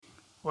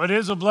Well, it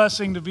is a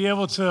blessing to be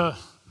able to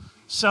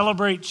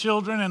celebrate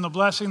children and the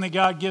blessing that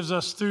God gives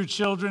us through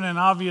children. And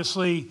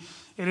obviously,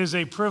 it is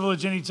a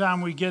privilege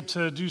anytime we get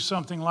to do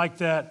something like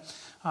that.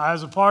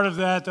 As a part of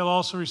that, they'll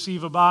also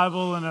receive a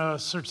Bible and a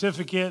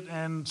certificate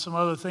and some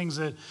other things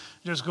that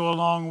just go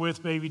along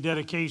with baby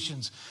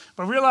dedications.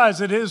 But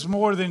realize it is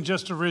more than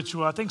just a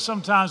ritual. I think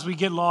sometimes we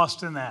get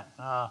lost in that.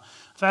 I've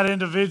had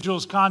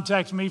individuals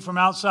contact me from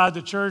outside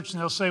the church, and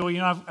they'll say,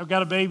 well, I've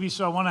got a baby,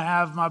 so I want to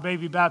have my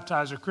baby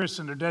baptized or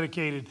christened or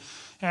dedicated.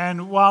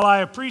 And while I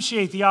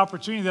appreciate the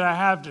opportunity that I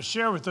have to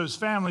share with those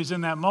families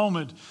in that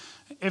moment,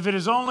 if it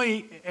is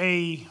only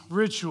a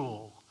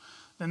ritual,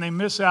 then they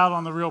miss out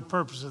on the real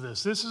purpose of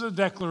this. This is a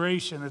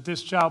declaration that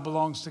this child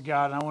belongs to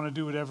God, and I want to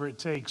do whatever it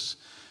takes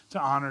to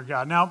honor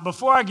God. Now,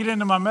 before I get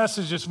into my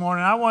message this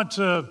morning, I want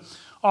to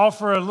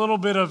offer a little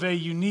bit of a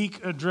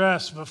unique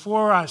address.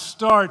 Before I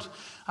start,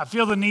 I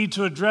feel the need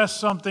to address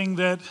something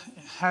that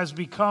has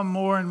become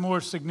more and more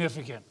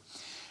significant.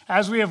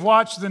 As we have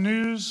watched the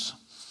news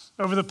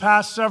over the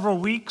past several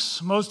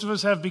weeks, most of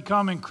us have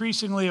become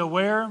increasingly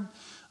aware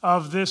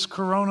of this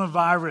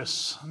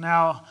coronavirus.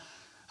 Now,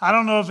 I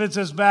don't know if it's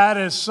as bad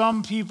as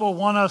some people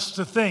want us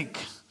to think.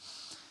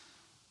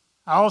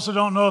 I also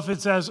don't know if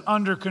it's as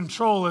under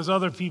control as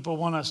other people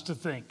want us to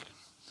think.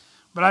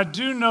 But I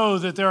do know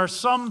that there are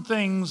some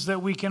things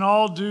that we can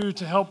all do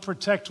to help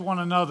protect one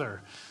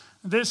another.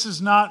 This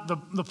is not,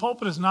 the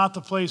pulpit is not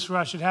the place where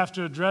I should have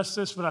to address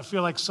this, but I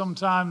feel like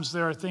sometimes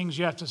there are things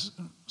you have to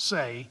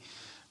say,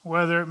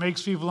 whether it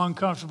makes people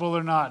uncomfortable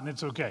or not, and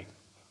it's okay.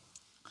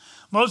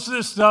 Most of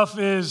this stuff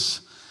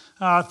is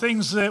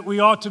things that we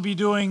ought to be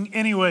doing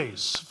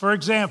anyways. For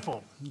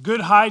example,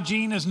 good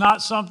hygiene is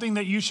not something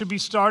that you should be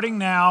starting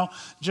now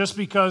just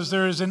because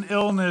there is an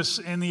illness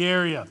in the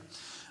area.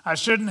 I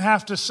shouldn't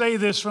have to say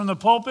this from the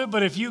pulpit,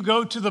 but if you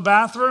go to the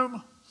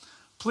bathroom,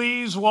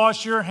 please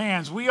wash your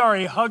hands. We are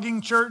a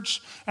hugging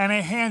church and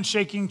a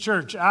handshaking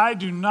church. I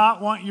do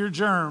not want your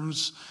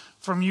germs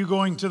from you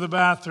going to the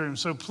bathroom,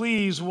 so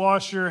please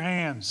wash your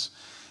hands.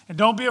 And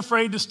don't be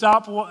afraid to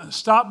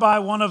stop by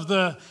one of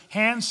the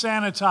hand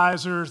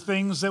sanitizer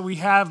things that we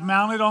have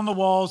mounted on the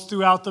walls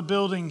throughout the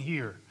building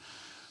here.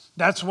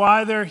 That's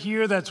why they're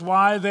here. That's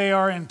why they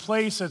are in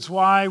place. That's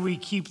why we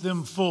keep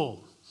them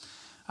full.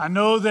 I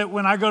know that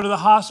when I go to the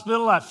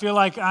hospital, I feel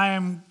like I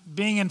am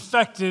being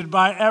infected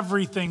by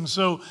everything.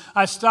 So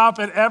I stop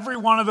at every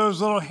one of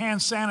those little hand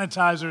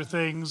sanitizer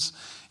things,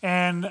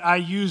 and I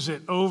use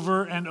it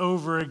over and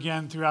over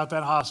again throughout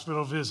that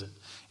hospital visit.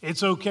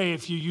 It's okay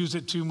if you use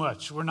it too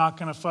much. We're not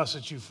going to fuss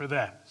at you for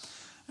that.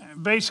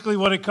 Basically,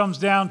 what it comes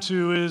down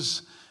to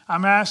is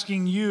I'm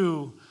asking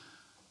you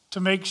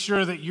to make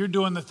sure that you're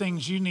doing the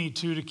things you need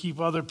to keep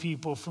other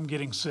people from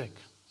getting sick.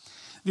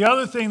 The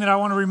other thing that I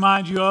want to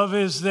remind you of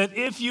is that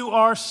if you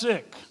are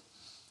sick,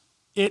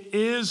 it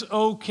is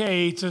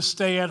okay to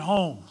stay at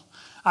home.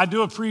 I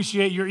do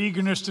appreciate your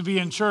eagerness to be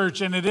in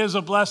church, and it is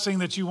a blessing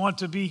that you want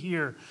to be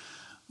here.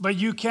 But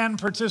you can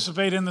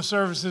participate in the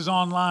services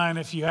online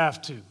if you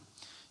have to.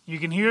 You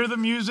can hear the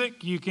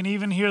music, you can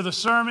even hear the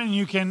sermon,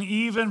 you can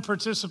even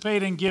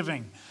participate in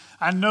giving.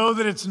 I know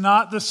that it's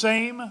not the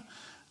same.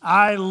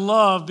 I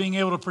love being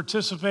able to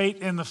participate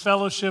in the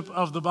fellowship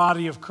of the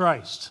body of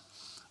Christ.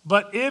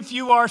 But if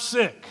you are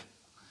sick,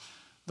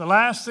 the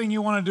last thing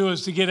you want to do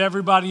is to get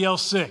everybody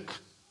else sick.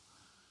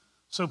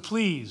 So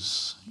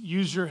please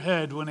use your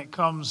head when it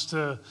comes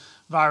to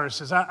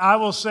viruses. I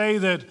will say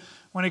that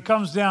when it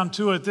comes down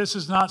to it, this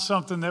is not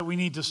something that we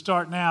need to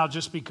start now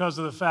just because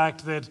of the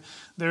fact that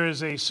there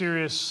is a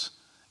serious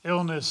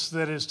illness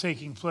that is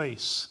taking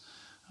place.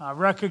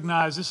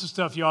 Recognize this is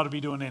stuff you ought to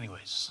be doing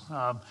anyways.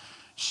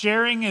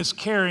 Sharing is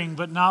caring,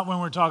 but not when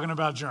we're talking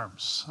about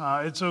germs.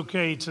 It's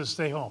okay to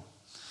stay home.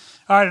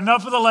 All right,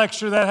 enough of the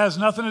lecture. That has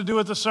nothing to do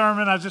with the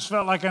sermon. I just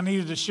felt like I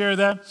needed to share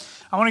that.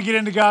 I want to get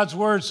into God's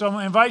Word, so I'm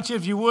going to invite you,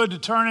 if you would, to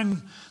turn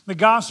in the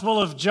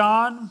Gospel of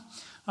John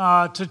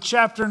to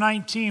chapter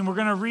 19. We're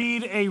going to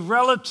read a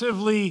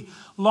relatively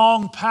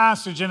long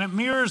passage, and it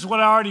mirrors what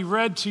I already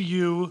read to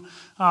you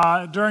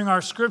during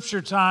our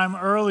scripture time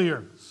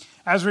earlier.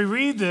 As we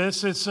read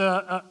this,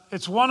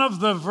 it's one of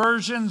the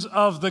versions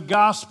of the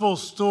gospel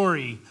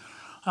story.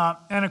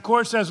 And of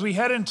course, as we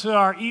head into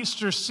our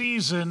Easter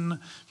season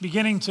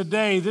beginning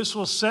today, this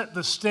will set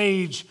the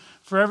stage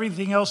for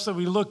everything else that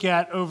we look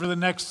at over the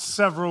next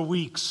several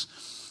weeks.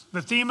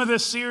 The theme of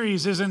this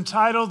series is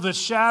entitled The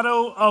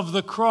Shadow of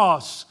the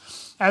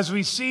Cross, as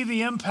we see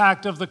the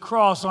impact of the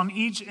cross on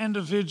each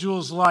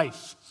individual's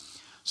life.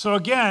 So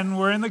again,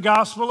 we're in the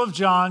Gospel of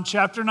John,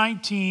 chapter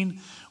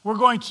 19. We're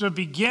going to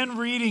begin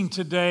reading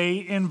today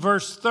in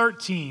verse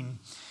 13.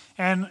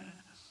 And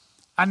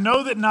I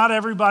know that not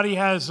everybody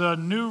has a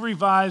New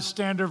Revised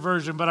Standard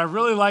Version, but I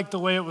really like the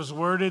way it was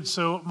worded,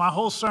 so my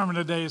whole sermon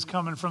today is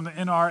coming from the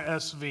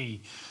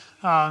NRSV.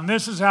 And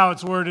this is how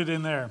it's worded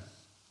in there.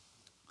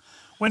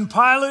 When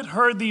Pilate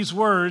heard these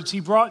words, he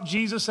brought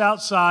Jesus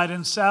outside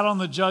and sat on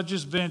the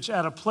judge's bench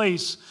at a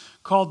place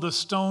called the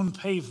Stone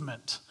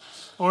Pavement,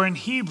 or in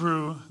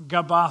Hebrew,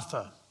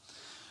 Gabbatha.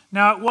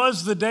 Now it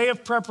was the day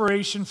of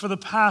preparation for the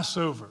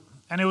Passover.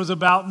 and it was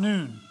about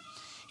noon.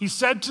 He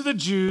said to the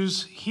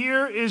Jews,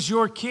 "Here is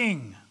your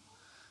king."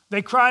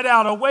 They cried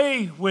out,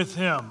 "Away with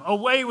him!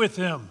 Away with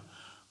him!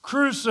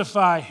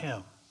 Crucify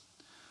him!"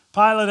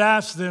 Pilate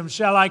asked them,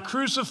 "Shall I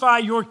crucify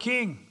your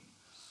king?"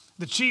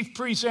 The chief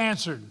priests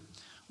answered,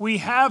 "We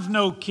have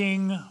no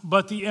king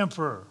but the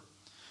emperor."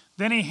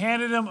 Then he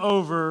handed him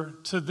over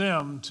to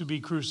them to be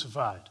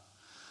crucified.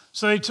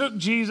 So they took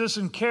Jesus,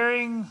 and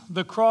carrying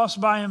the cross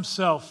by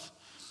himself,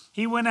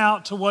 he went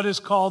out to what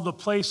is called the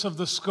place of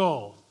the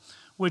skull,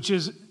 which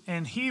is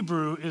in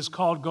Hebrew is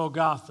called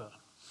Golgotha.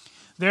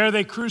 There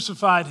they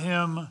crucified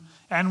him,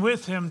 and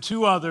with him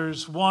 2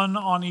 others, one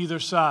on either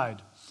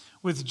side,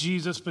 with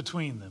Jesus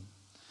between them.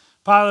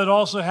 Pilate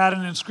also had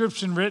an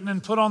inscription written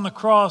and put on the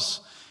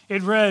cross.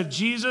 It read,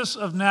 "Jesus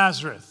of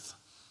Nazareth,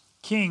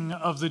 King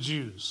of the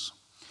Jews."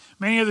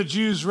 Many of the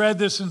Jews read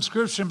this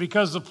inscription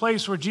because the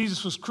place where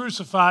Jesus was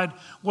crucified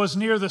was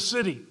near the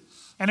city,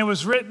 and it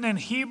was written in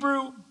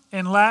Hebrew,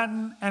 in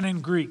Latin, and in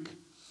Greek.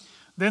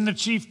 Then the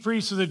chief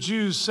priests of the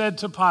Jews said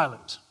to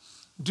Pilate,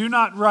 "Do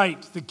not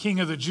write the King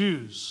of the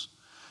Jews,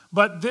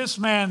 but this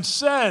man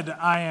said,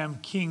 'I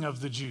am King of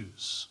the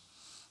Jews.'"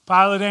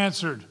 Pilate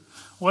answered,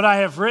 "What I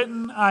have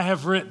written, I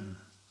have written."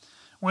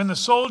 When the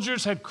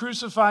soldiers had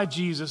crucified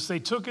Jesus, they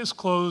took his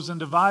clothes and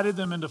divided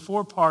them into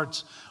 4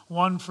 parts,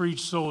 one for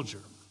each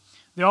soldier.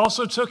 They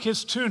also took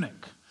his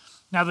tunic.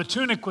 Now the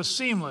tunic was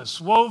seamless,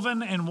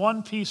 woven in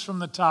one piece from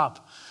the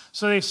top.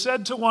 So they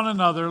said to one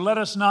another, "Let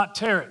us not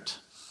tear it,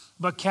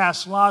 but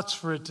cast lots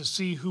for it to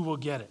see who will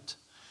get it."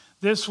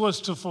 This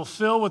was to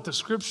fulfill what the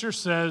scripture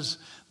says,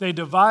 "They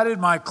divided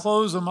my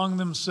clothes among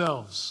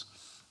themselves,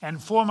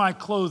 and for my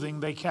clothing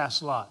they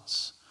cast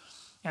lots."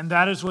 And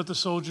that is what the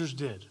soldiers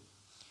did.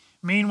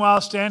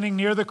 Meanwhile, standing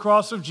near the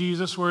cross of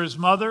Jesus were his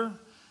mother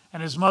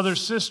and his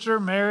mother's sister,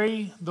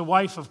 Mary, the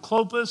wife of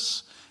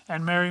Clopas,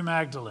 and Mary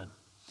Magdalene.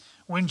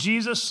 When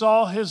Jesus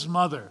saw his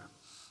mother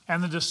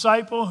and the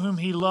disciple whom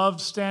he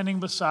loved standing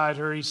beside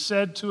her, he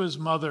said to his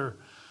mother,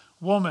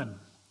 "Woman,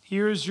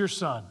 here is your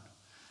son."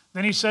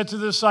 Then he said to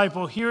the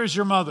disciple, "Here is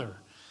your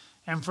mother."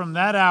 And from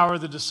that hour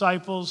the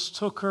disciple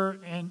took her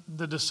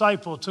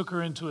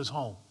into his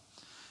home.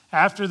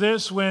 After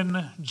this,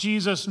 when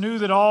Jesus knew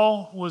that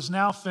all was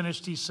now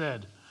finished, he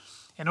said,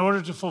 "In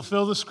order to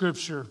fulfill the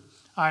scripture,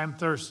 I am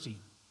thirsty."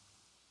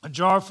 A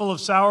jar full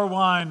of sour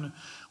wine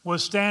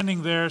was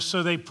standing there,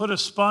 so they put a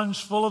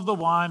sponge full of the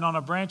wine on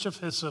a branch of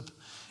hyssop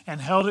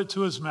and held it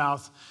to his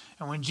mouth.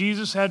 And when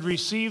Jesus had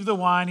received the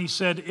wine, he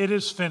said, "It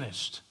is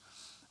finished."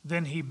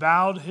 Then he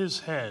bowed his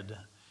head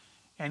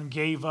and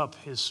gave up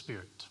his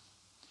spirit.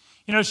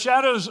 You know,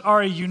 shadows are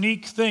a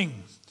unique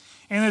thing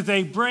in that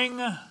they bring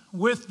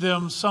with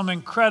them some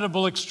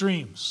incredible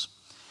extremes.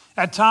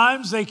 At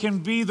times, they can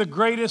be the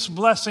greatest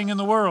blessing in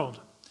the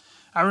world.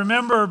 I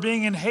remember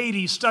being in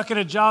Haiti, stuck at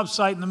a job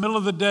site in the middle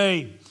of the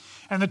day,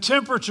 and the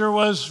temperature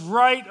was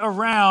right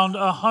around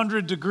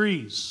 100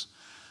 degrees.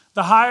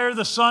 The higher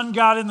the sun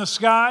got in the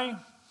sky,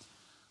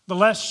 the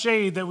less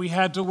shade that we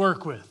had to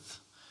work with.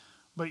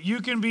 But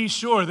you can be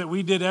sure that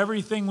we did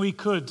everything we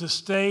could to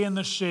stay in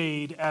the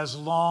shade as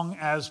long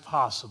as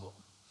possible.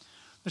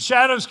 The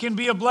shadows can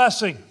be a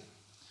blessing,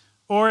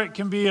 or it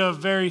can be a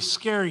very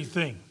scary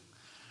thing.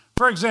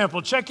 For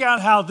example, check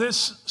out how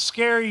this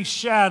scary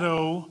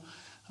shadow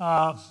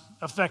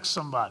affects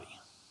somebody.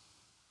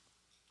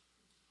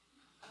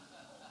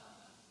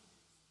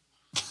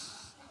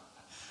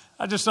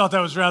 I just thought that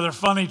was rather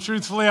funny.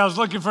 Truthfully, I was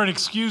looking for an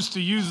excuse to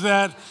use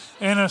that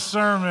in a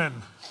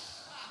sermon.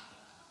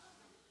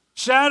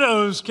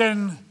 Shadows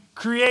can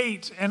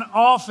create and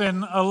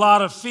often a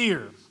lot of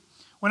fear.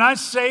 When I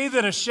say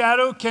that a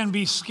shadow can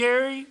be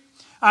scary,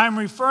 I'm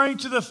referring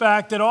to the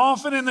fact that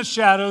often in the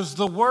shadows,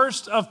 the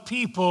worst of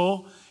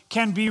people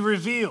can be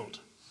revealed.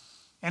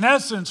 In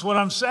essence, what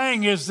I'm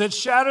saying is that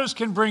shadows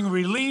can bring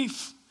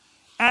relief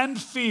and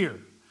fear.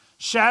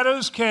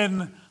 Shadows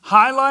can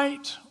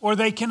highlight or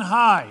they can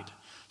hide.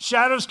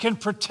 Shadows can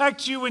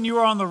protect you when you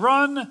are on the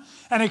run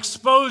and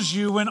expose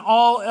you when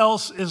all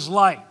else is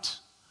light.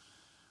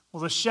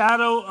 Well, the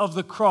shadow of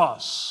the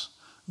cross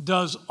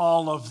does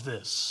all of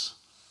this.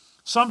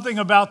 Something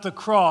about the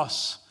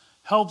cross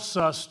helps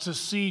us to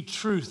see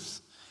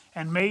truth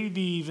and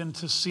maybe even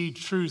to see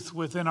truth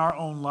within our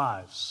own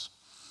lives.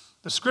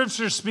 The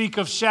scriptures speak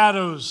of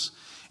shadows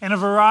in a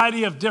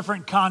variety of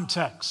different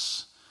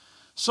contexts.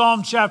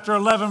 Psalm chapter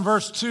 11,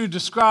 verse 2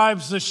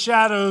 describes the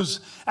shadows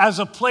as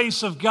a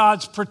place of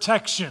God's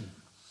protection.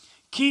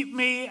 "Keep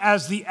me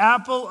as the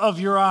apple of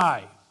your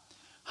eye.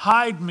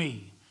 Hide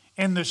me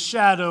in the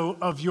shadow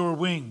of your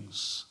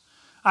wings."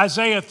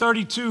 Isaiah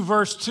 32,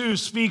 verse 2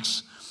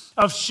 speaks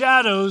of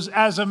shadows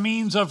as a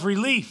means of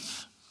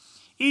relief.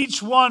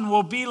 "Each one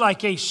will be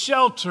like a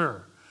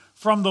shelter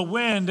from the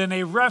wind and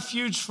a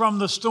refuge from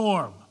the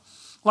storm,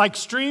 like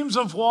streams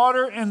of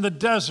water in the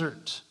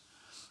desert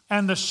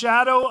and the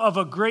shadow of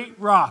a great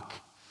rock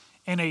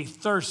in a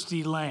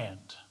thirsty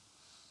land."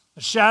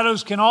 The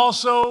shadows can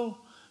also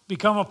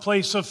become a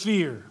place of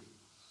fear.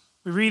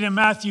 We read in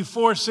Matthew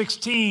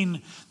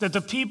 4:16 that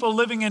the people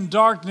living in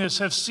darkness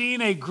have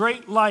seen a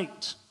great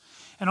light.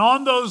 And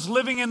on those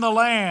living in the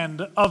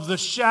land of the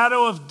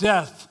shadow of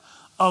death,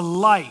 a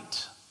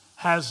light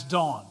has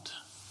dawned.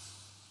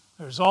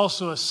 There's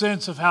also a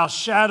sense of how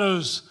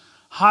shadows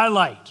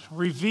highlight,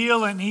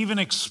 reveal, and even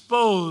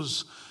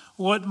expose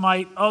what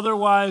might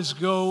otherwise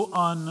go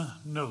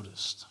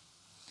unnoticed.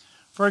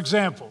 For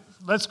example,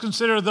 let's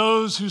consider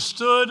those who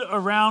stood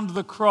around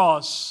the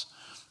cross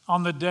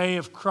on the day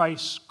of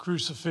Christ's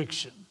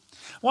crucifixion.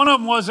 One of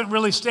them wasn't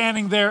really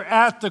standing there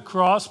at the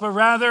cross, but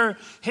rather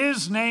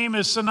his name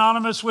is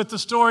synonymous with the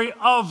story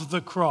of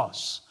the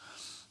cross.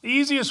 The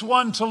easiest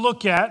one to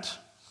look at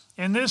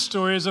in this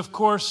story is, of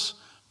course,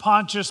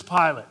 Pontius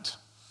Pilate.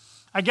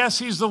 I guess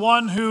he's the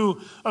one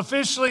who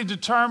officially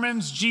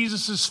determines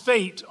Jesus'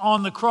 fate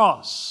on the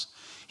cross.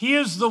 He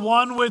is the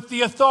one with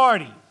the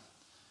authority.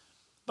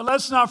 But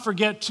let's not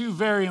forget two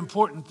very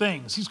important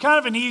things. He's kind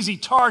of an easy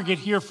target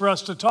here for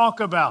us to talk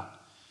about.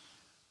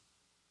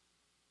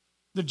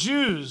 The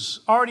Jews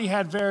already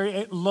had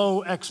very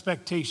low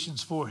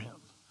expectations for him.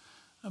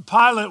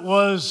 Pilate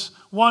was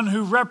one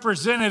who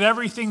represented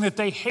everything that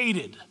they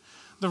hated.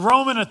 The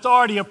Roman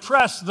authority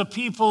oppressed the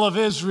people of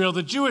Israel.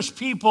 The Jewish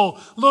people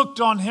looked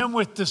on him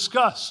with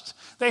disgust.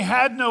 They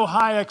had no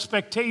high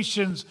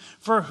expectations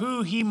for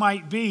who he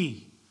might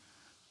be.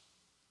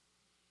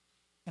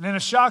 And in a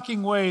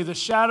shocking way, the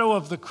shadow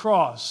of the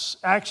cross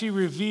actually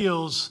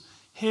reveals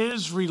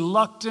his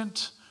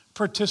reluctant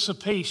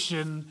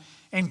participation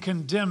in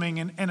condemning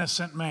an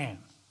innocent man.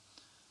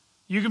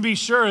 You can be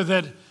sure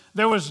that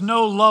there was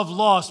no love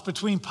lost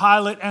between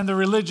Pilate and the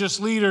religious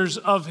leaders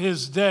of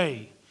his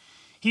day.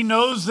 He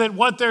knows that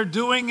what they're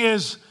doing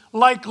is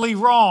likely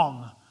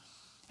wrong,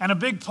 and a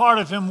big part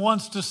of him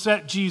wants to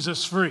set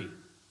Jesus free.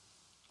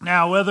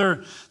 Now,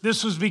 whether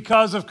this was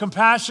because of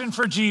compassion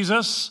for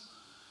Jesus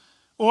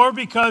or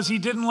because he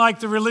didn't like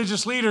the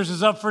religious leaders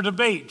is up for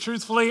debate.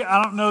 Truthfully,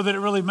 I don't know that it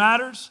really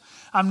matters.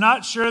 I'm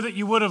not sure that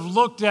you would have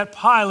looked at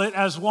Pilate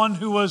as one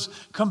who was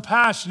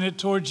compassionate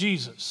toward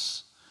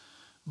Jesus.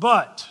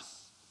 But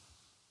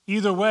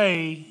either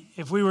way,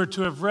 if we were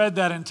to have read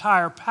that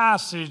entire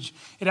passage,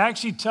 it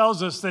actually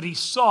tells us that he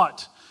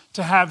sought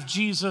to have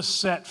Jesus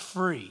set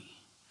free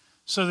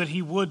so that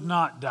he would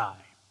not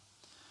die.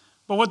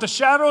 But what the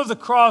shadow of the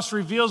cross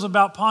reveals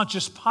about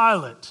Pontius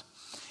Pilate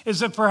is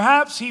that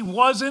perhaps he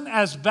wasn't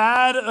as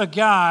bad a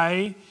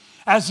guy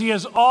as he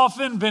has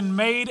often been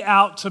made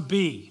out to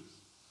be.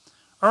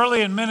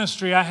 Early in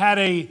ministry, I had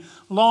a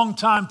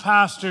longtime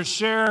pastor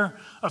share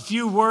a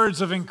few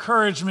words of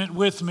encouragement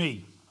with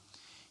me.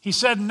 He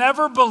said,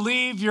 never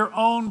believe your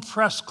own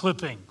press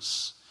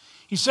clippings.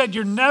 He said,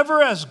 you're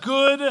never as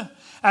good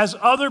as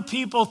other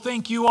people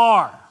think you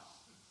are.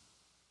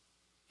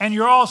 And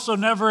you're also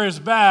never as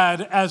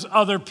bad as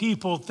other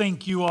people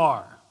think you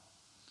are.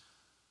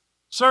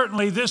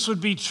 Certainly, this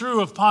would be true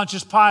of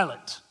Pontius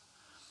Pilate.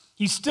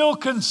 He still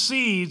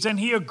concedes and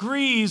he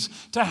agrees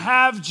to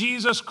have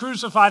Jesus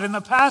crucified. In the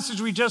passage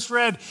we just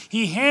read,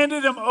 he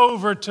handed him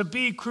over to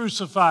be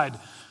crucified.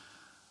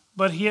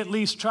 But he at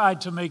least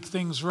tried to make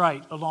things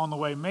right along the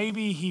way.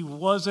 Maybe he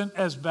wasn't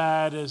as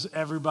bad as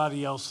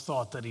everybody else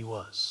thought that he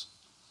was.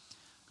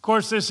 Of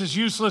course, this is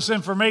useless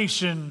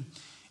information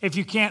if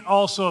you can't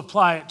also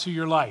apply it to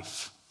your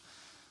life.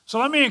 So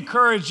let me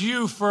encourage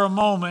you for a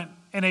moment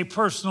in a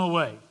personal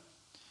way.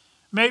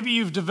 Maybe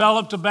you've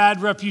developed a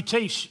bad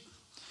reputation.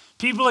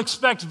 People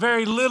expect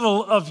very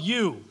little of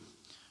you.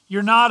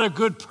 You're not a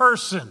good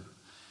person.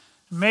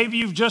 Maybe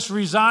you've just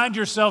resigned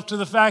yourself to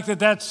the fact that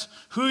that's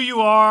who you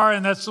are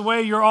and that's the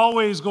way you're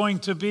always going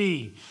to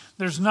be.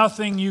 There's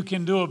nothing you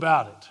can do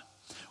about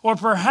it. Or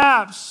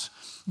perhaps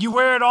you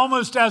wear it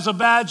almost as a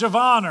badge of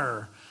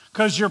honor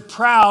because you're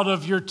proud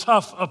of your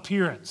tough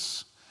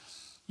appearance.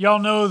 Y'all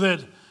know that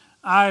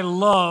I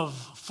love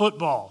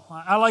football.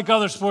 I like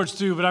other sports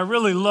too, but I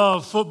really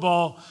love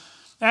football.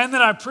 And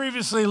that I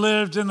previously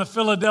lived in the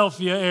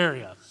Philadelphia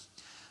area.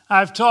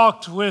 I've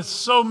talked with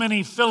so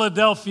many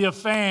Philadelphia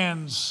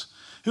fans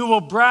who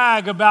will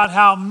brag about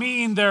how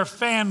mean their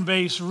fan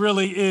base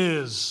really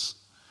is.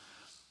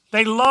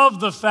 They love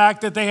the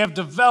fact that they have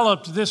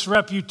developed this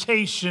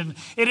reputation.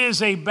 It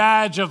is a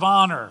badge of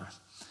honor.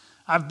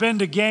 I've been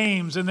to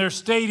games in their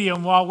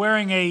stadium while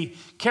wearing a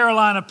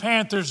Carolina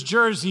Panthers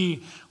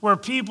jersey where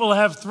people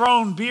have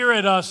thrown beer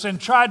at us and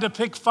tried to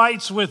pick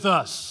fights with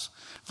us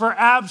for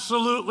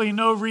absolutely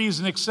no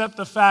reason except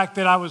the fact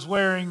that I was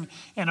wearing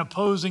an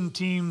opposing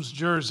team's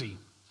jersey,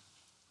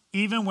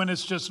 even when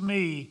it's just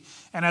me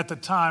and at the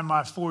time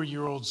my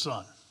 4-year-old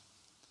son.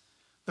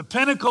 The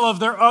pinnacle of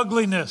their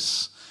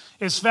ugliness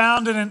is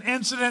found in an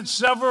incident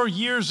several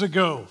years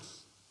ago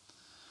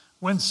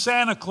when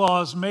Santa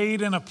Claus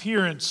made an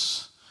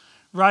appearance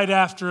right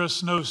after a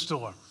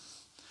snowstorm.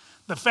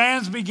 The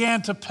fans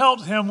began to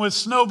pelt him with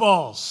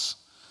snowballs,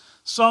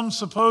 some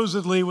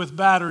supposedly with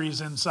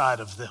batteries inside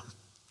of them.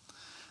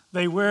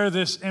 They wear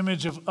this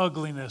image of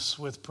ugliness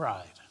with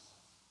pride.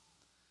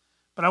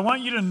 But I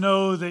want you to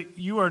know that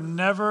you are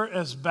never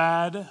as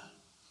bad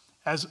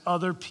as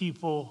other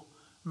people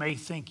may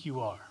think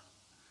you are.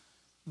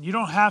 You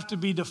don't have to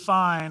be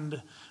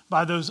defined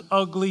by those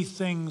ugly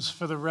things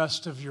for the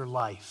rest of your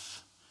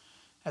life.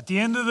 At the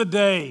end of the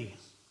day,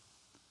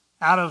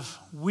 out of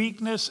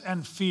weakness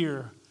and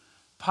fear,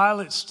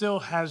 Pilate still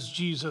has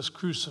Jesus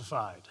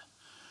crucified.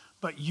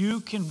 But you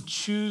can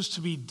choose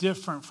to be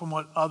different from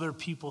what other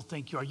people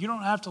think you are. You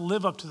don't have to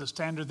live up to the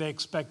standard they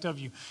expect of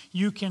you.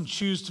 You can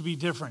choose to be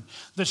different.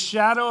 The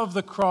shadow of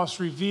the cross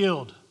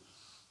revealed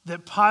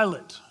that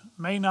Pilate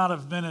may not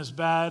have been as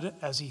bad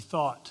as he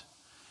thought.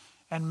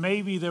 And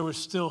maybe there was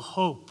still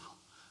hope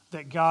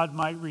that God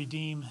might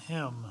redeem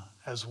him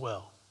as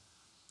well.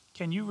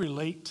 Can you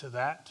relate to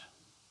that?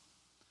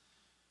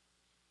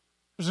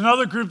 There's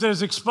another group that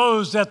is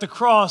exposed at the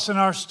cross in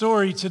our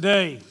story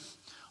today,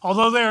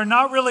 although they are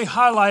not really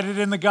highlighted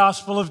in the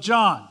Gospel of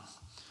John.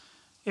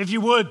 If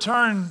you would,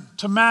 turn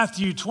to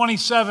Matthew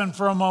 27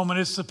 for a moment.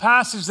 It's the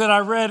passage that I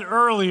read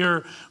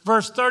earlier,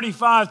 verse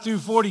 35 through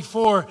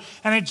 44,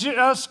 and it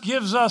just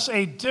gives us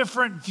a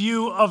different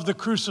view of the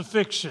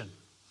crucifixion.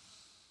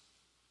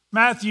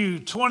 Matthew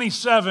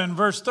 27,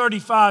 verse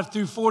 35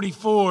 through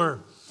 44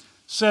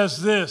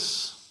 says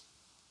this.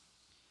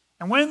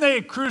 And when they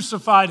had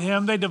crucified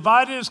him, they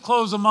divided his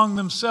clothes among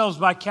themselves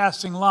by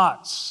casting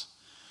lots.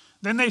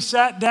 Then they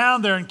sat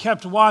down there and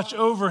kept watch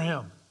over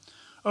him.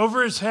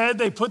 Over his head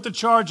they put the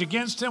charge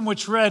against him,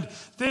 which read,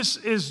 "This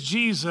is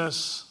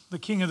Jesus, the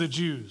King of the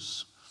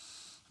Jews."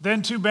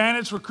 Then 2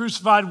 bandits were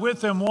crucified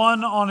with him,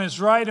 one on his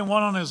right and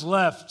one on his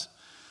left.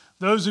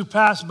 Those who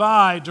passed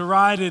by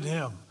derided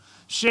him,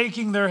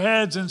 shaking their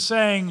heads and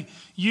saying,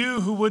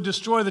 "You who would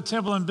destroy the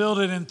temple and build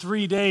it in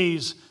 3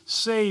 days,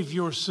 save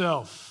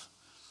yourself.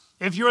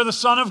 If you are the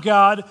Son of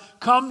God,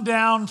 come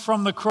down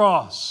from the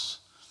cross."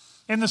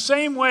 In the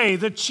same way,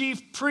 the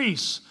chief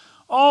priests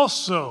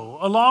also,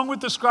 along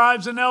with the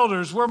scribes and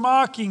elders, were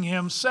mocking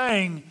him,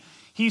 saying,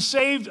 "He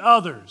saved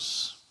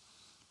others.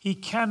 He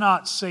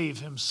cannot save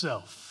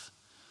himself.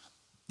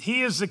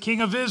 He is the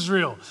King of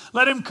Israel.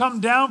 Let him come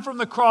down from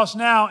the cross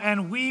now,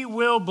 and we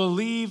will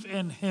believe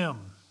in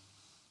him.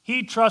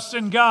 He trusts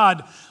in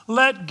God.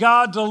 Let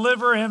God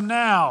deliver him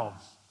now,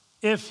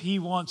 if he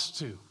wants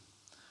to.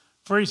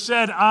 For he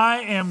said,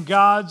 'I am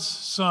God's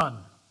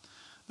son.'"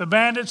 The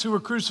bandits who were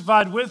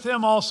crucified with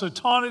him also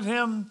taunted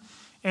him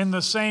in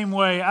the same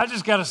way. I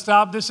just got to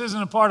stop. This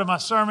isn't a part of my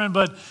sermon,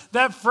 but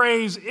that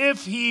phrase,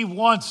 "if he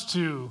wants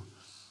to,"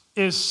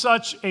 is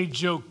such a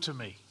joke to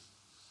me.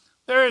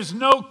 There is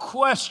no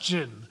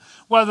question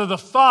whether the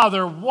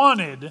Father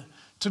wanted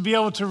to be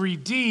able to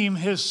redeem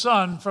his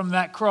Son from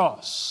that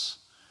cross.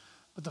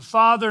 But the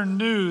Father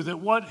knew that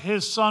what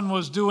his Son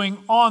was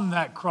doing on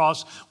that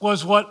cross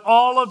was what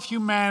all of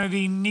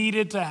humanity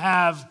needed to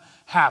have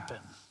happen.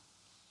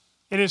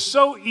 It is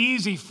so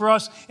easy for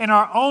us in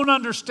our own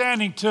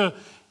understanding to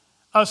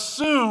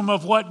assume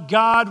of what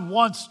God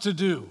wants to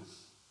do.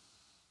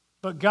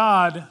 But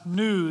God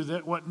knew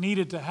that what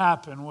needed to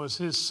happen was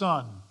his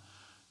Son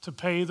to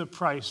pay the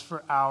price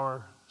for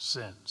our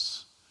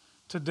sins.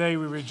 Today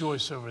we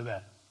rejoice over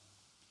that.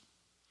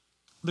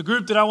 The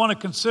group that I want to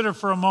consider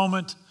for a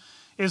moment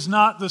is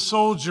not the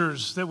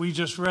soldiers that we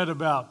just read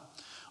about.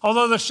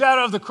 Although the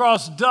shadow of the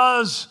cross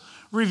does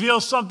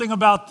reveal something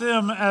about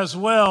them as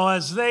well,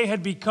 as they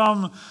had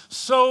become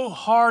so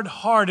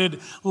hard-hearted,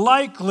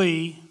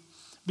 likely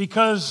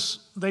because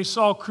they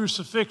saw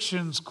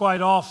crucifixions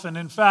quite often.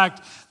 In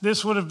fact,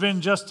 this would have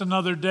been just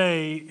another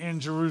day in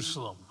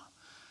Jerusalem.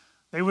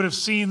 They would have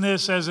seen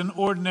this as an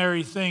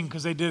ordinary thing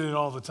because they did it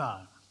all the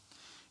time.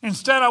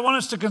 Instead, I want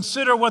us to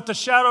consider what the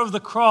shadow of the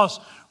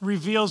cross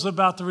reveals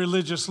about the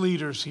religious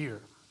leaders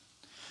here.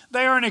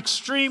 They are an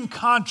extreme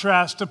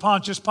contrast to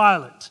Pontius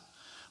Pilate.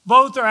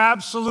 Both are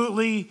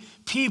absolutely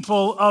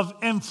people of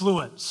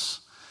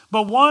influence.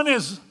 But one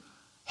is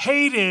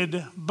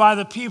hated by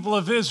the people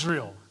of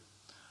Israel.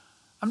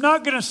 I'm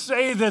not going to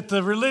say that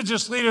the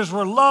religious leaders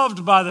were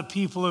loved by the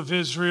people of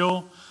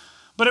Israel,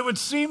 but it would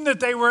seem that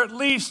they were at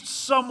least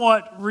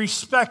somewhat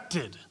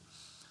respected.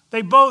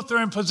 They both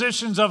are in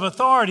positions of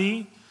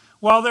authority,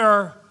 while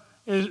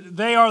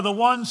they are the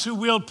ones who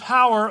wield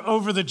power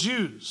over the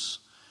Jews.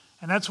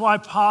 And that's why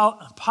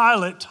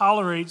Pilate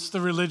tolerates the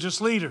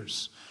religious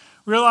leaders,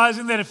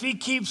 realizing that if he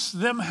keeps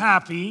them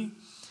happy,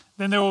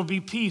 then there will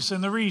be peace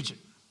in the region.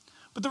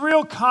 But the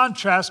real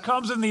contrast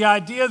comes in the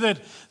idea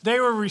that they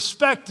were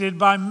respected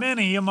by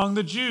many among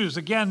the Jews.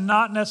 Again,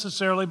 not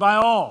necessarily by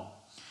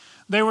all.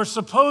 They were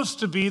supposed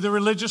to be the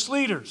religious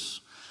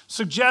leaders,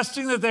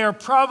 suggesting that they are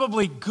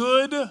probably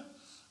good,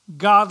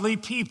 godly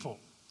people,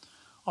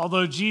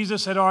 although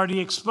Jesus had already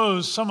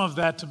exposed some of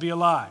that to be a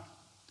lie.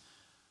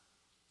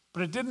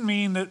 But it didn't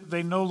mean that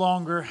they no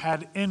longer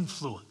had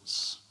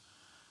influence.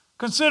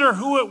 Consider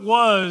who it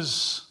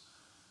was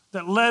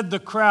that led the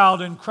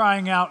crowd in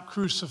crying out,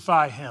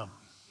 "Crucify him."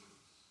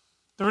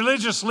 The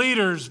religious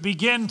leaders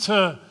begin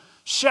to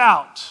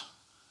shout,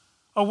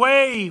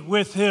 "Away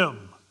with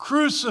him,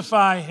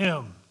 crucify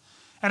him."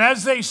 And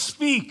as they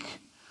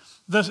speak,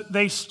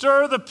 they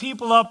stir the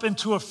people up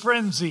into a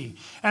frenzy.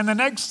 And the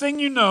next thing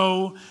you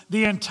know,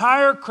 the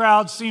entire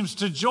crowd seems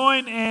to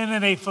join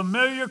in a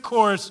familiar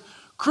chorus,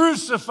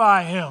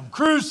 "Crucify him,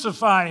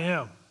 crucify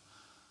him."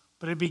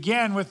 But it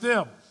began with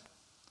them.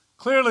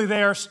 Clearly,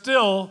 they are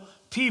still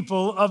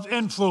people of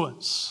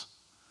influence.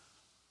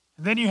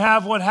 And then you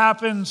have what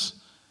happens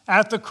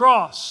at the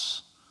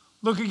cross.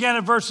 Look again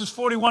at verses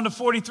 41 to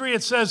 43.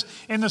 It says,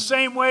 "In the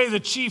same way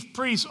the chief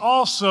priests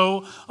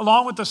also,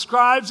 along with the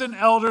scribes and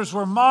elders,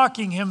 were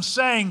mocking him,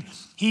 saying,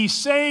 'He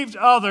saved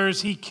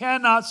others, he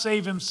cannot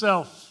save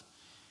himself.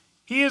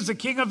 He is the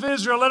King of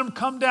Israel. Let him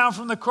come down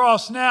from the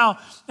cross now,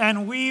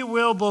 and we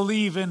will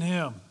believe in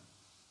him.'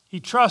 He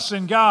trusts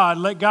in God.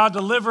 Let God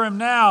deliver him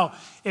now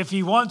if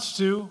he wants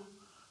to,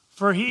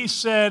 for he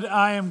said,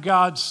 'I am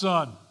God's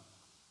son.'"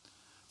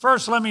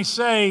 First, let me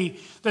say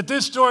that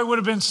this story would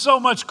have been so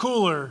much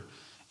cooler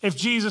if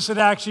Jesus had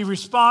actually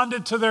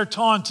responded to their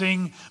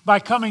taunting by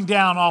coming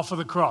down off of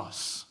the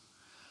cross.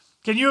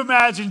 Can you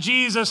imagine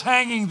Jesus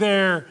hanging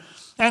there,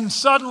 and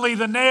suddenly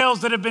the nails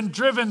that had been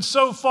driven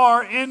so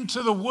far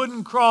into the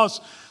wooden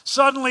cross,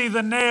 suddenly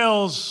the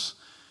nails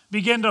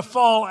begin to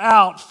fall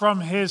out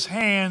from his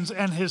hands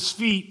and his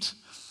feet,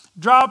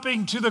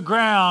 dropping to the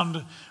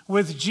ground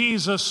with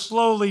Jesus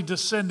slowly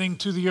descending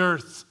to the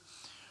earth?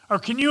 Or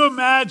can you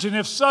imagine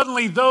if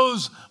suddenly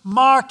those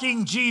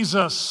mocking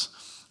Jesus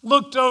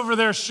looked over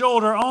their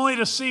shoulder only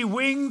to see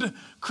winged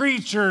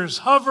creatures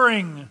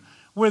hovering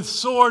with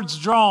swords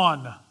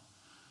drawn?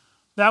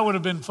 That would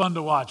have been fun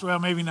to watch. Well,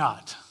 maybe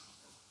not.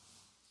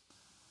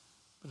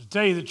 But to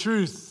tell you the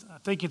truth, I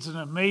think it's an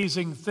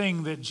amazing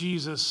thing that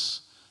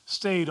Jesus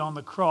stayed on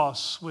the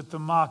cross with the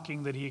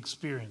mocking that he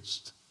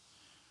experienced.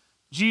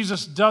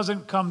 Jesus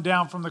doesn't come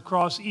down from the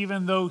cross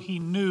even though he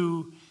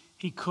knew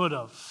he could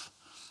have.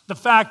 The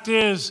fact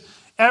is,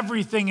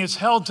 everything is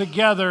held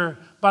together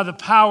by the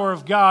power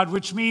of God,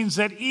 which means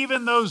that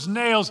even those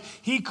nails,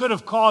 he could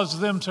have caused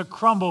them to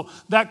crumble.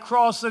 That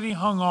cross that he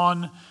hung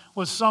on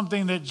was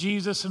something that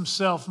Jesus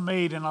himself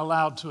made and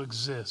allowed to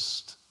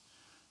exist.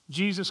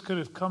 Jesus could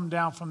have come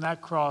down from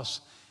that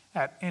cross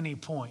at any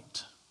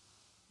point,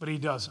 but he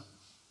doesn't.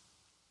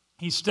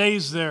 He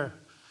stays there,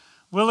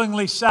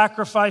 willingly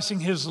sacrificing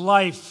his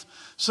life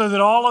so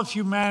that all of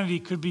humanity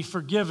could be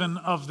forgiven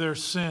of their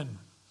sin.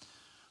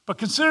 But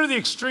consider the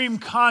extreme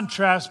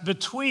contrast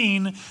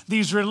between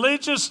these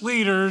religious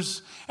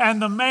leaders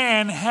and the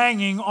man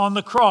hanging on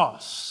the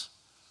cross.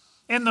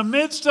 In the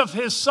midst of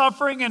his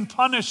suffering and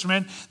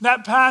punishment,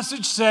 that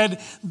passage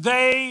said,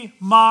 they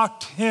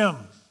mocked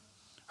him,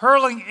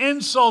 hurling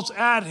insults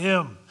at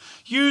him,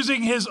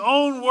 using his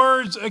own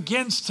words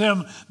against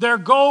him. Their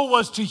goal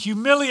was to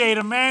humiliate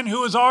a man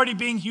who was already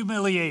being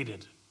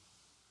humiliated.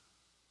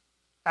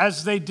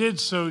 As they did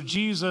so,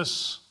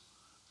 Jesus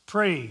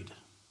prayed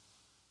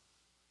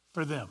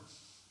for them.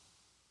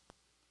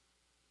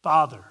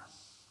 "Father,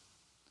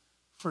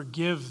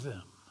 forgive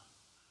them,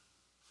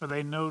 for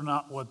they know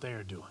not what they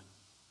are doing."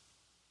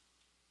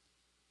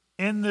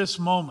 In this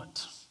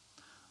moment,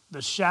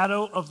 the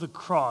shadow of the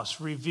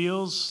cross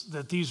reveals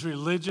that these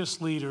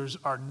religious leaders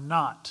are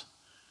not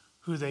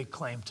who they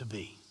claim to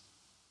be.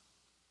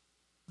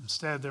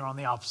 Instead, they're on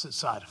the opposite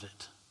side of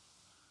it.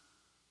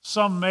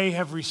 Some may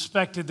have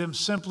respected them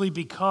simply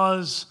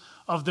because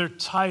of their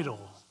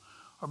title,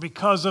 or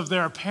because of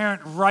their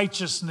apparent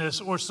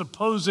righteousness or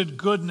supposed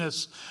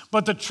goodness.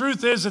 But the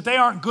truth is that they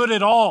aren't good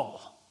at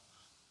all.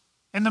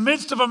 In the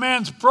midst of a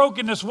man's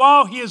brokenness,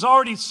 while he is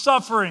already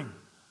suffering,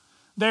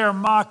 they are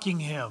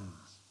mocking him.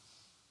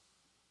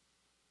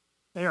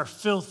 They are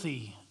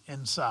filthy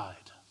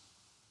inside.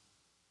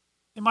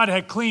 They might have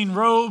had clean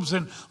robes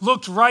and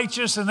looked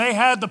righteous, and they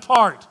had the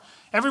part.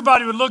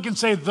 Everybody would look and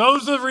say,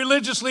 those are the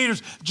religious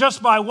leaders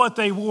just by what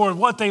they wore,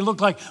 what they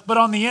looked like. But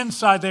on the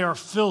inside, they are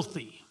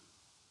filthy.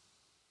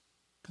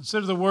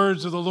 Consider the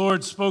words of the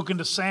Lord spoken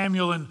to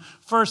Samuel in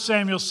 1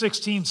 Samuel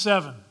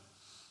 16:7.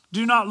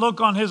 "Do not look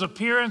on his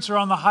appearance or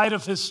on the height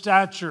of his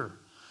stature,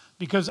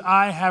 because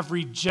I have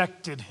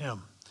rejected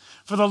him.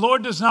 For the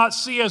Lord does not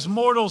see as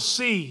mortals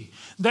see.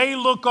 They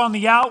look on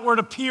the outward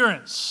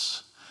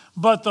appearance,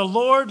 but the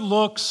Lord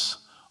looks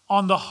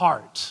on the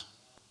heart."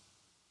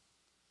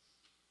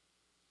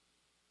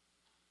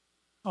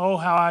 Oh,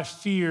 how I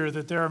fear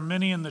that there are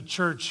many in the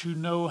church who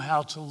know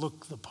how to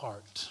look the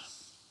part.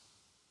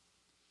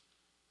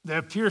 They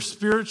appear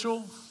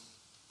spiritual,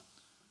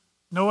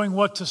 knowing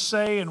what to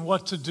say and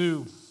what to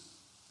do.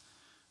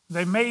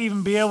 They may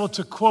even be able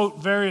to quote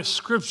various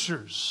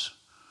scriptures,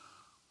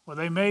 or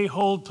they may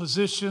hold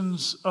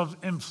positions of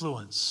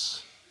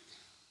influence.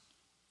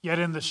 Yet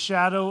in the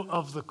shadow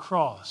of the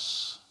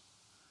cross,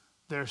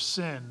 their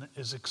sin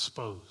is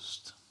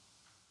exposed.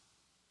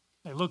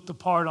 They look the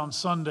part on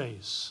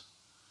Sundays,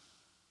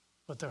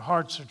 but their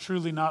hearts are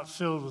truly not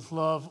filled with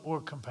love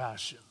or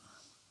compassion.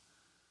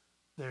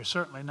 They're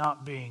certainly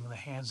not being the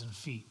hands and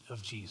feet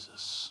of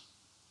Jesus.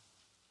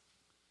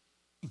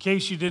 In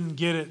case you didn't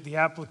get it, the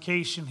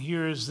application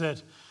here is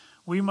that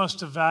we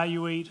must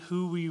evaluate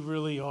who we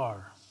really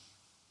are.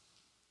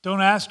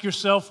 Don't ask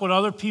yourself what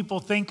other people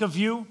think of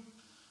you.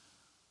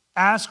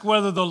 Ask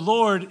whether the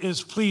Lord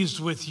is pleased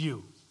with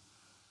you.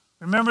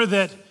 Remember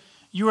that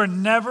you are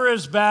never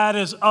as bad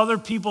as other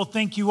people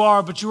think you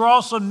are, but you are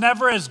also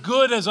never as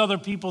good as other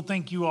people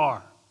think you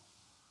are.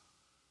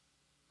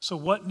 So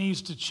what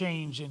needs to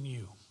change in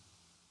you?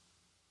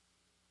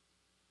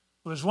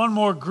 There's one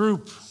more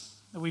group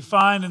that we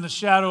find in the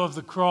shadow of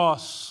the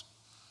cross.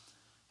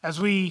 As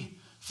we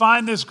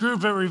find this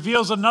group, it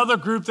reveals another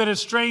group that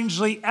is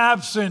strangely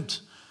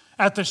absent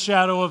at the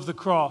shadow of the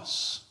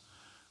cross.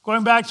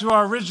 Going back to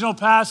our original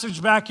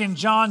passage back in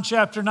John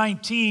chapter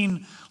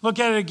 19, look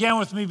at it again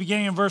with me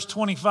beginning in verse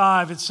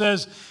 25. It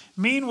says,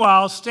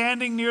 "Meanwhile,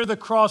 standing near the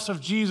cross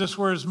of Jesus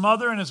were his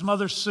mother and his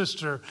mother's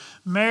sister,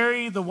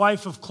 Mary, the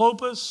wife of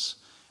Clopas,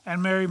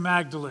 and Mary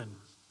Magdalene.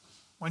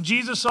 When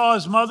Jesus saw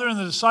his mother and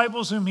the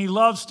disciples whom he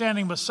loved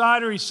standing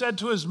beside her, he said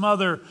to his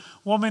mother,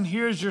 'Woman,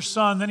 here is your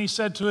son.' Then he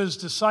said to his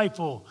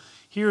disciple,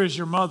 'Here is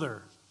your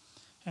mother.'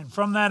 And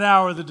from that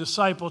hour, the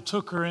disciple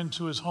took her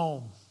into his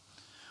home."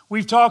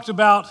 We've talked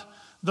about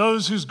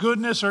those whose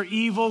goodness or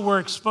evil were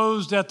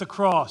exposed at the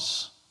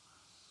cross.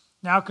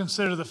 Now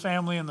consider the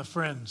family and the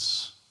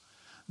friends.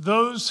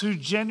 Those who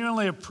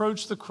genuinely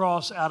approached the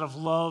cross out of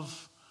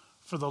love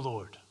for the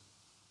Lord.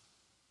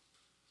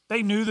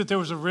 They knew that there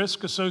was a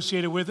risk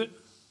associated with it.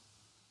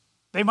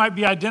 They might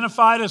be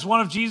identified as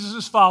one of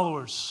Jesus'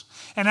 followers.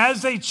 And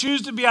as they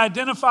choose to be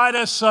identified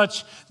as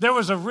such, there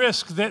was a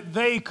risk that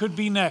they could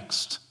be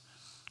next.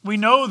 We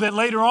know that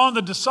later on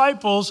the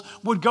disciples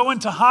would go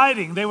into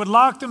hiding. They would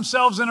lock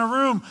themselves in a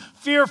room,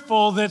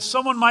 fearful that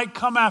someone might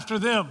come after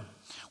them.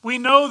 We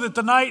know that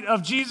the night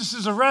of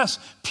Jesus' arrest,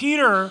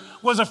 Peter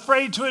was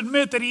afraid to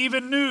admit that he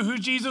even knew who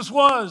Jesus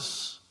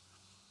was,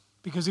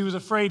 because he was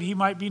afraid he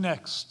might be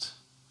next.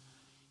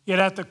 Yet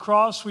at the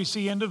cross, we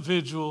see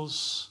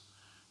individuals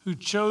who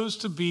chose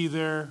to be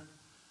there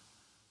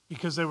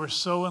because they were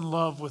so in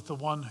love with the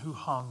one who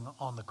hung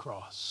on the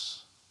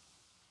cross.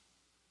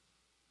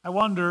 I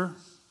wonder,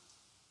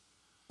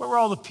 where were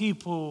all the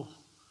people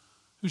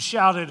who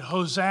shouted,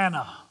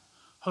 "Hosanna,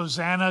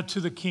 Hosanna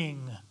to the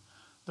King,"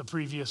 the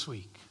previous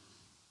week?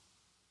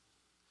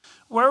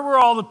 Where were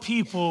all the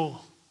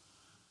people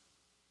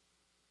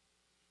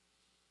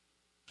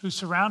who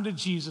surrounded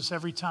Jesus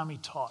every time he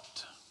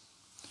taught,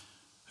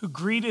 who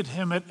greeted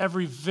him at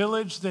every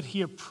village that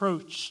he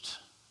approached,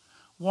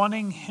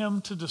 wanting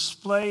him to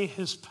display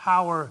his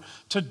power,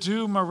 to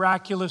do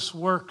miraculous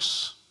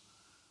works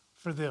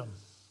for them?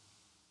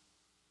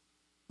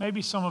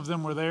 Maybe some of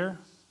them were there.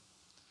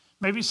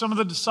 Maybe some of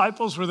the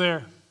disciples were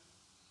there.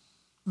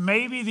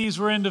 Maybe these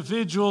were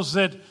individuals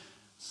that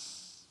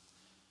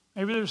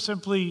maybe they're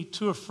simply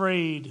too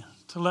afraid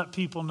to let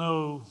people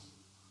know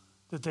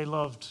that they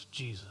loved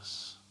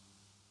Jesus.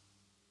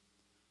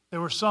 There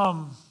were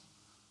some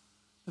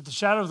that the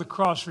shadow of the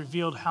cross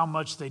revealed how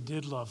much they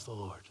did love the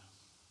Lord.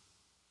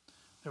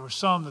 There were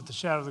some that the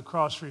shadow of the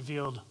cross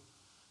revealed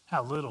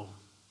how little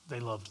they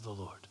loved the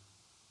Lord.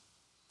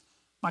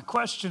 My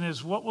question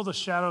is, what will the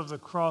shadow of the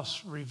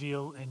cross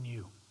reveal in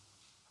you?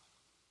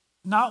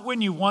 Not when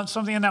you want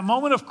something. In that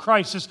moment of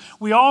crisis,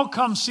 we all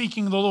come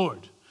seeking the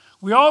Lord.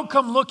 We all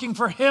come looking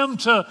for him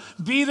to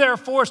be there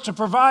for us, to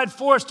provide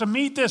for us, to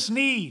meet this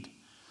need.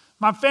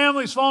 My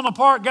family's falling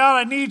apart. God,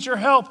 I need your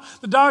help.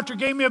 The doctor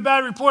gave me a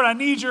bad report. I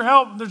need your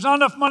help. There's not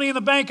enough money in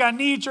the bank. I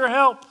need your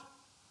help.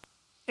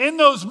 In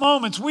those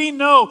moments, we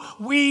know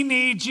we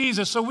need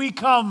Jesus, so we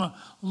come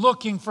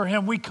looking for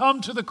him. We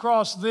come to the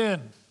cross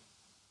then.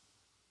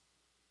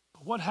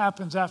 But what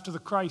happens after the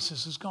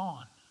crisis is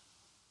gone?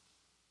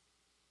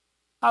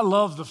 I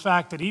love the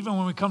fact that even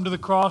when we come to the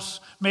cross,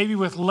 maybe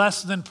with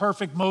less than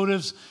perfect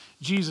motives,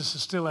 Jesus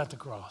is still at the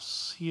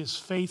cross. He is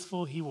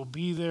faithful. He will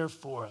be there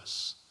for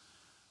us.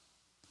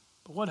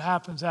 But what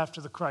happens after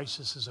the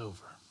crisis is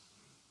over?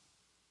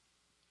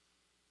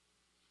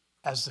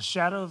 As the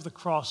shadow of the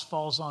cross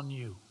falls on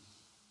you,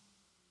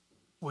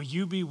 will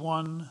you be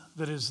one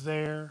that is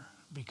there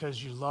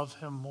because you love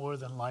him more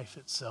than life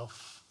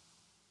itself?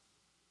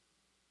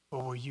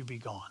 Or will you be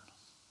gone?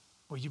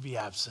 Will you be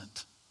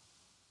absent?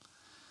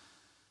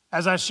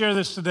 As I share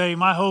this today,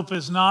 my hope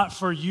is not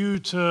for you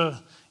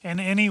to in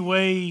any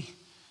way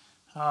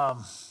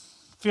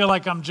feel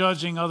like I'm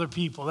judging other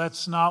people.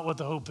 That's not what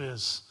the hope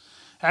is.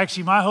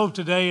 Actually, my hope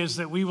today is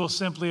that we will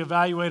simply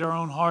evaluate our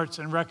own hearts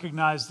and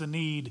recognize the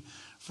need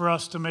for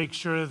us to make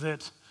sure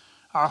that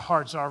our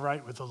hearts are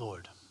right with the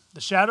Lord.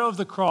 The shadow of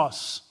the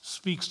cross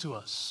speaks to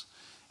us,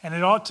 and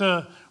it ought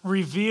to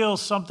reveal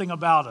something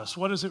about us.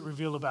 What does it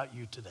reveal about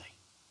you today?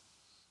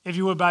 If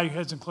you would bow your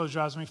heads and close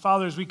your eyes with me.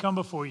 Father, as we come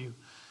before you,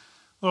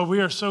 Lord,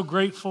 we are so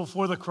grateful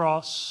for the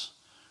cross.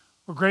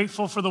 We're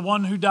grateful for the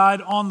one who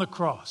died on the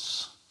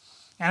cross.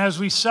 And as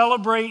we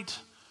celebrate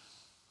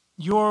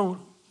your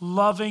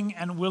loving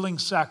and willing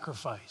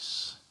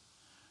sacrifice,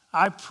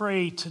 I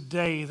pray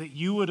today that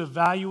you would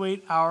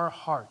evaluate our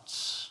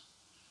hearts.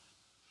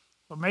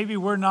 Or maybe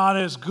we're not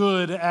as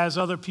good as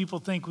other people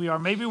think we are.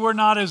 Maybe we're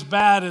not as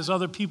bad as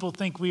other people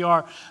think we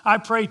are. I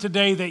pray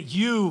today that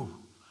you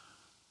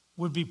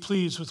would be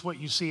pleased with what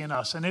you see in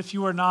us. And if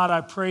you are not, I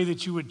pray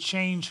that you would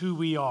change who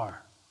we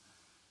are.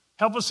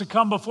 Help us to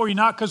come before you,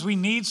 not because we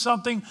need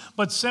something,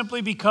 but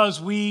simply because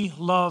we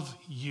love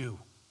you.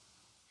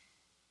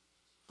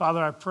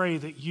 Father, I pray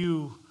that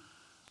you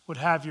would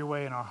have your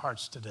way in our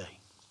hearts today.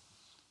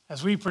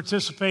 As we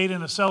participate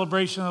in a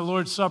celebration of the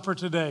Lord's Supper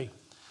today,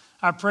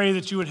 I pray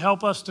that you would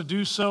help us to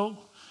do so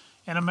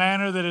in a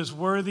manner that is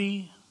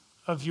worthy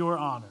of your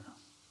honor.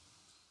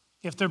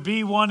 If there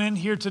be one in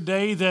here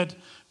today that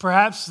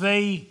perhaps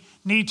they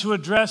need to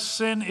address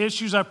sin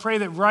issues, I pray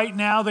that right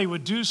now they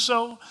would do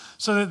so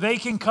that they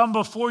can come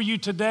before you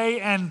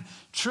today and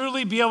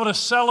truly be able to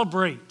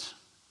celebrate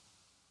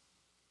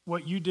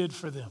what you did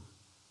for them.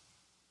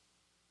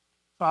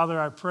 Father,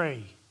 I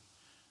pray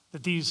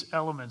that these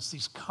elements,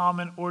 these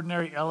common,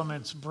 ordinary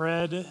elements,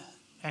 bread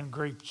and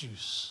grape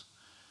juice,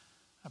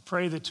 I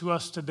pray that to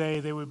us today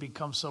they would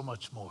become so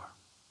much more.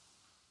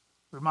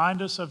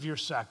 Remind us of your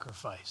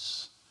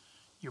sacrifice,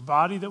 your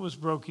body that was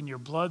broken, your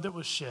blood that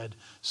was shed,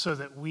 so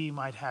that we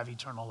might have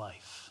eternal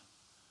life.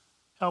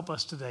 Help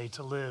us today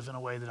to live in a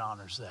way that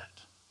honors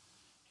that.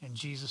 In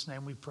Jesus'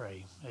 name we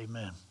pray,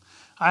 amen.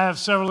 I have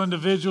several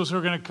individuals who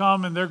are going to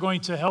come and they're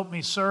going to help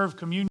me serve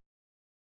communion.